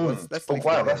you? Let's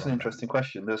wow, that's an interesting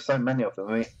question. There's so many of them.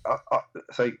 I mean,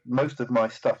 so most of my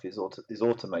stuff is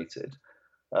automated.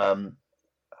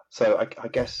 So I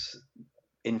guess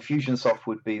Infusionsoft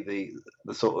would be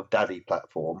the sort of daddy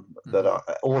platform that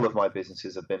all of my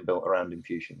businesses have been built around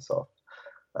Infusionsoft.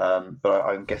 But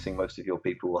I'm guessing most of your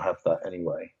people will have that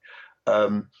anyway.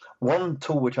 One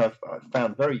tool which I've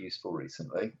found very useful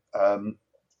recently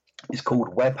is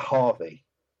called Web Harvey.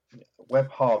 Web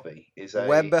Harvey is a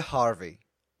Web Harvey.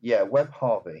 Yeah, Web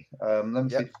Harvey. Let me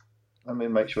see. Let me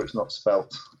make sure it's not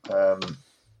spelt. No,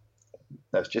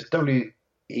 it's just WEBHARVY.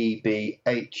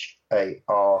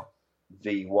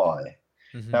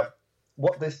 Now,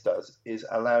 what this does is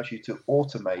allows you to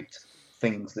automate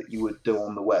things that you would do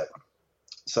on the web.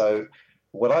 So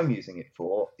what I'm using it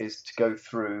for is to go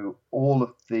through all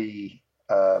of the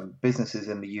businesses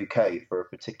in the UK for a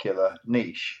particular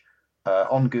niche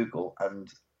on Google and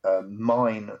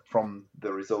mine from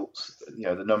the results,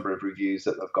 the number of reviews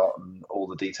that they've got and all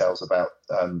the details about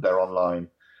their online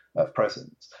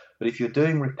presence. But if you're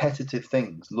doing repetitive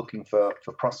things, looking for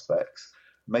prospects,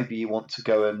 maybe you want to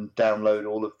go and download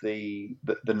all of the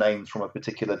names from a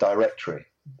particular directory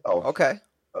of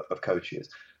coaches.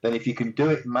 Then if you can do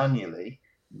it manually,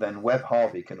 then Web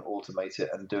Harvey can automate it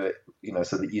and do it,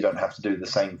 so that you don't have to do the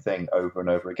same thing over and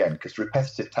over again. Because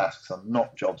repetitive tasks are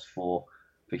not jobs for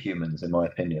humans, in my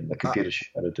opinion. The computer should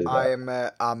be able to do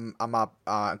that.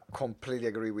 I completely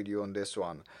agree with you on this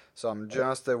one. So I'm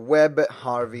just Web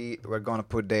Harvey. We're gonna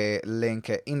put the link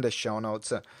in the show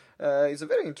notes. It's a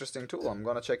very interesting tool. I'm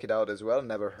gonna check it out as well.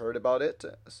 Never heard about it.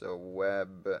 So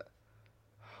Web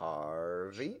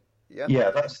Harvey.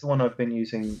 Yeah, that's the one I've been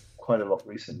using quite a lot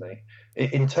recently.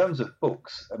 In terms of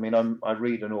books, I mean, I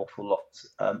read an awful lot.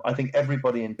 I think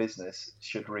everybody in business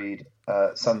should read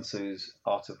Sun Tzu's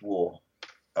Art of War.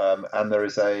 And there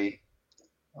is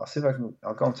I'll see if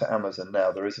I'll go onto Amazon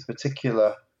now. There is a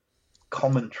particular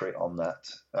commentary on that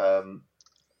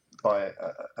by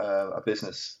a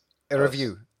business. A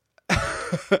review.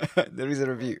 There is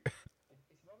a review.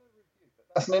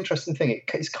 That's an interesting thing.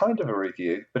 It's kind of a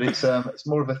review, but it's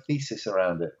more of a thesis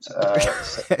around it.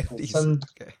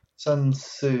 Sun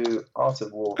Tzu, Art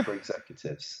of War for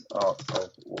Executives. Art of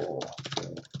War.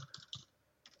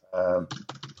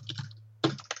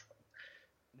 It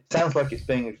sounds like it's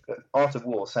being Art of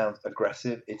War sounds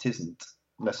aggressive. It isn't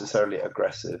necessarily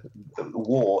aggressive.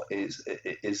 War is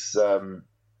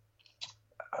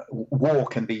war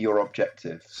can be your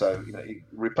objective. So you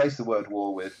replace the word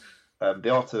war with the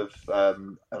art of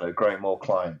growing more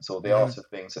clients or the art of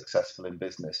being successful in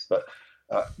business. But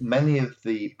many of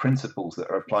the principles that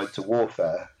are applied to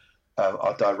warfare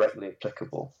are directly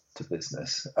applicable to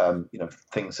business.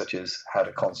 Things such as how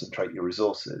to concentrate your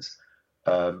resources,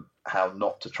 how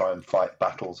not to try and fight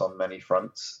battles on many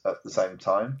fronts at the same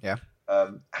time.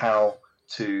 How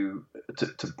to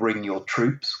bring your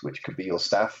troops, which could be your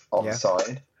staff, on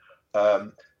side.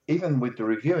 Even with the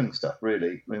reviewing stuff,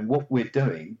 really, I mean, what we're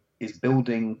doing is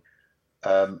building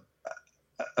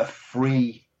a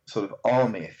free sort of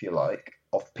army, if you like,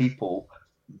 of people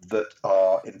that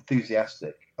are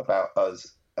enthusiastic about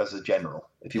us as a general,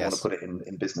 if you want to put it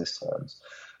in business terms,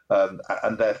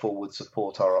 and therefore would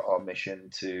support our mission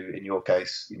to, in your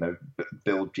case,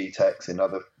 build GTEx. In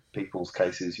other people's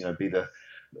cases, be the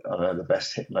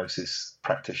best hypnosis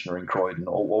practitioner in Croydon,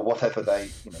 or whatever they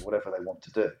want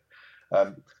to do.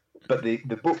 But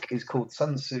the book is called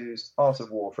Sun Tzu's Art of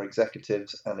War for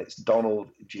Executives, and it's Donald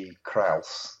G.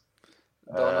 Krause.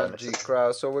 Donald G.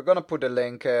 Krause. So we're gonna put the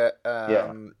link. We're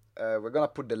gonna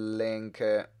put the link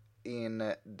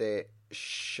in the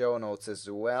show notes as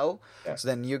well. So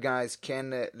then you guys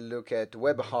can look at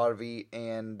Web Harvey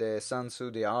and Sun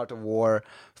Tzu, The Art of War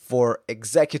for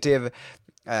Executive.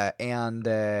 And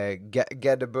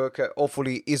get the book.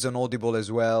 Hopefully is on Audible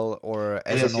as well, or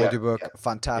as an audiobook.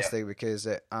 Fantastic, because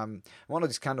I'm one of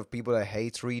these kind of people that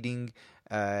hate reading.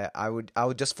 I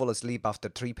would just fall asleep after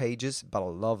 3 pages, but I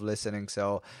love listening.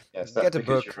 So get a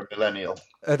book. You're a millennial.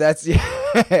 That's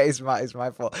it's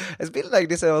my fault. It's been like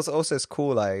this also at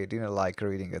school. I didn't like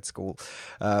reading at school,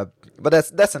 but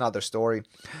that's another story.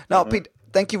 Now, Pete,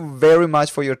 thank you very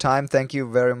much for your time. Thank you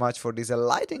very much for this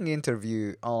enlightening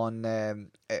interview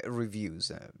on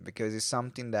reviews, because it's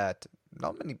something that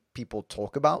not many people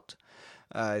talk about.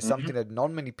 It's something that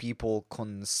not many people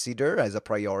consider as a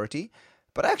priority.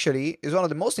 But actually, it's one of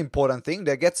the most important things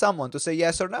that gets someone to say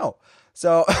yes or no.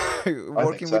 So,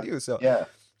 working with you. So,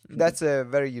 That's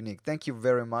very unique. Thank you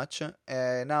very much.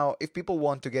 Now, if people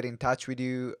want to get in touch with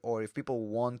you, or if people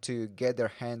want to get their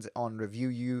hands on Review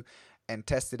You and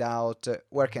test it out,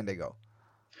 where can they go?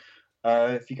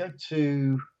 If you go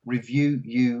to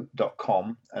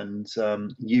reviewU.com, and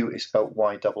U is spelled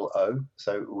YOO,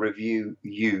 so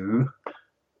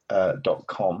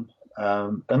reviewU.com,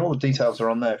 then all the details are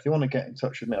on there. If you want to get in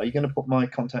touch with me, are you going to put my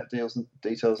contact details and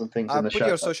things in the show? Put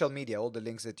your social media, all the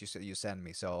links that you send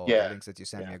me. So the links that you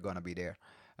send me are going to be there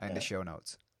in the show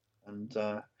notes. And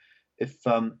if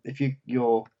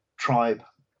your tribe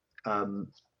or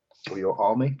your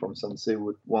army from Sun Tzu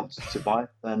would want to buy it,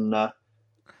 then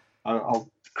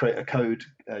I'll create a code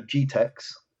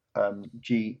GTEX,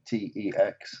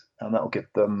 GTEX, and that'll give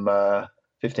them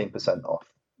 15% off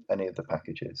any of the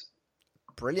packages.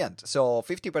 Brilliant. So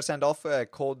 50% off,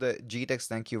 code GTEX.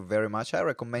 Thank you very much. I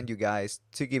recommend you guys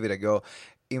to give it a go.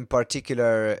 In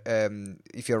particular,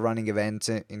 if you're running events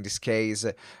in this case,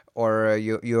 or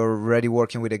you're already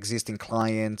working with existing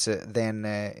clients, then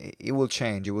it will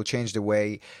change. It will change the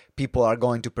way people are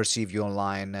going to perceive you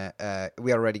online.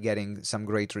 We are already getting some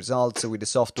great results with the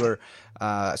software,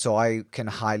 so I can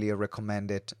highly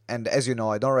recommend it. And as you know,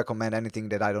 I don't recommend anything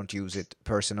that I don't use it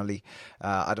personally.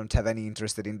 I don't have any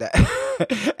interest in that.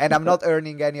 And I'm not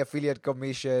earning any affiliate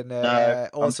commission.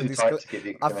 Also,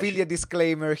 affiliate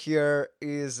disclaimer here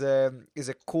is a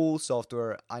cool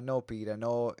software. I know Pete. I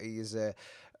know he's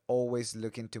always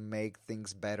looking to make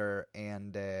things better,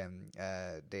 and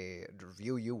the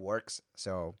Review You works.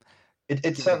 So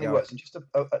it certainly works. And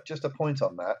just a point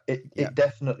on that, it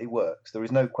definitely works. There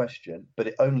is no question, but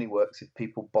it only works if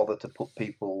people bother to put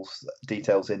people's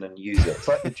details in and use it. It's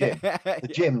like the gym. The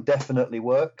gym definitely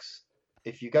works.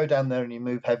 If you go down there and you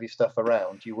move heavy stuff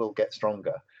around, you will get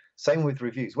stronger. Same with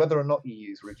reviews. Whether or not you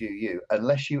use Review You,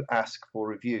 unless you ask for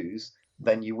reviews,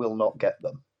 then you will not get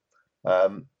them.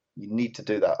 You need to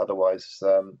do that. Otherwise,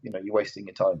 you're wasting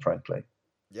your time, frankly.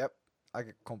 Yep, I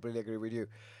completely agree with you.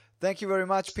 Thank you very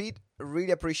much, Pete. Really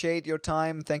appreciate your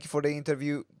time. Thank you for the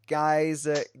interview. Guys,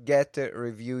 get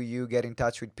Review You. Get in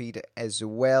touch with Pete as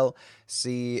well.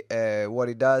 See what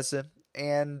he does.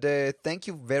 And thank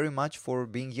you very much for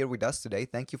being here with us today.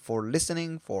 Thank you for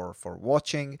listening, for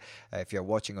watching. If you're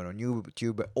watching on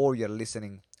YouTube or you're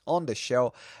listening on the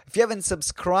show, if you haven't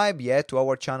subscribed yet to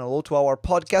our channel or to our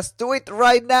podcast, do it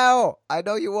right now. I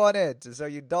know you want it, so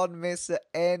you don't miss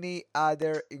any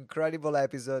other incredible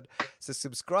episode. So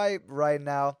subscribe right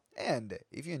now. And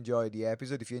if you enjoyed the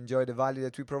episode, if you enjoyed the value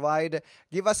that we provide,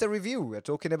 give us a review. We're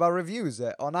talking about reviews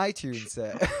on iTunes.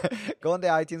 Go on the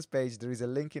iTunes page. There is a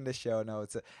link in the show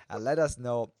notes. And let us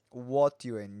know what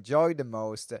you enjoyed the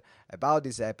most about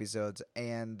this episode.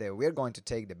 And we're going to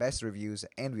take the best reviews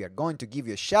and we are going to give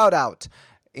you a shout out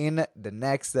in the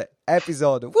next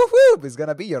episode. Woohoo! It's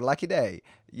gonna be your lucky day.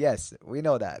 Yes, we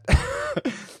know that.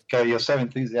 Okay, you're so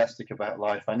enthusiastic about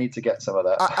life. I need to get some of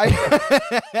that.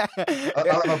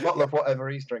 I'll have a bottle of whatever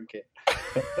he's drinking.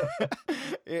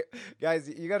 Guys,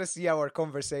 you gotta see our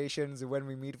conversations when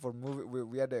we meet for movie.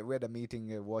 We had a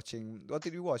meeting watching. What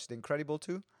did we watch? The Incredible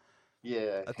 2?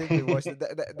 Yeah, I think we watched.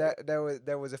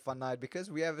 That was a fun night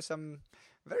because we have some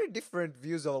very different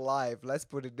views of life. Let's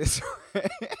put it this way.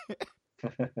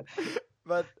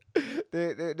 But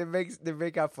they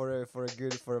make up for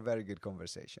a very good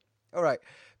conversation. All right,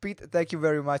 Pete, thank you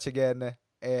very much again,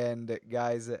 and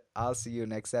guys, I'll see you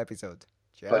next episode.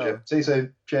 Ciao. Pleasure. See you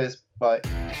soon. Cheers. Bye.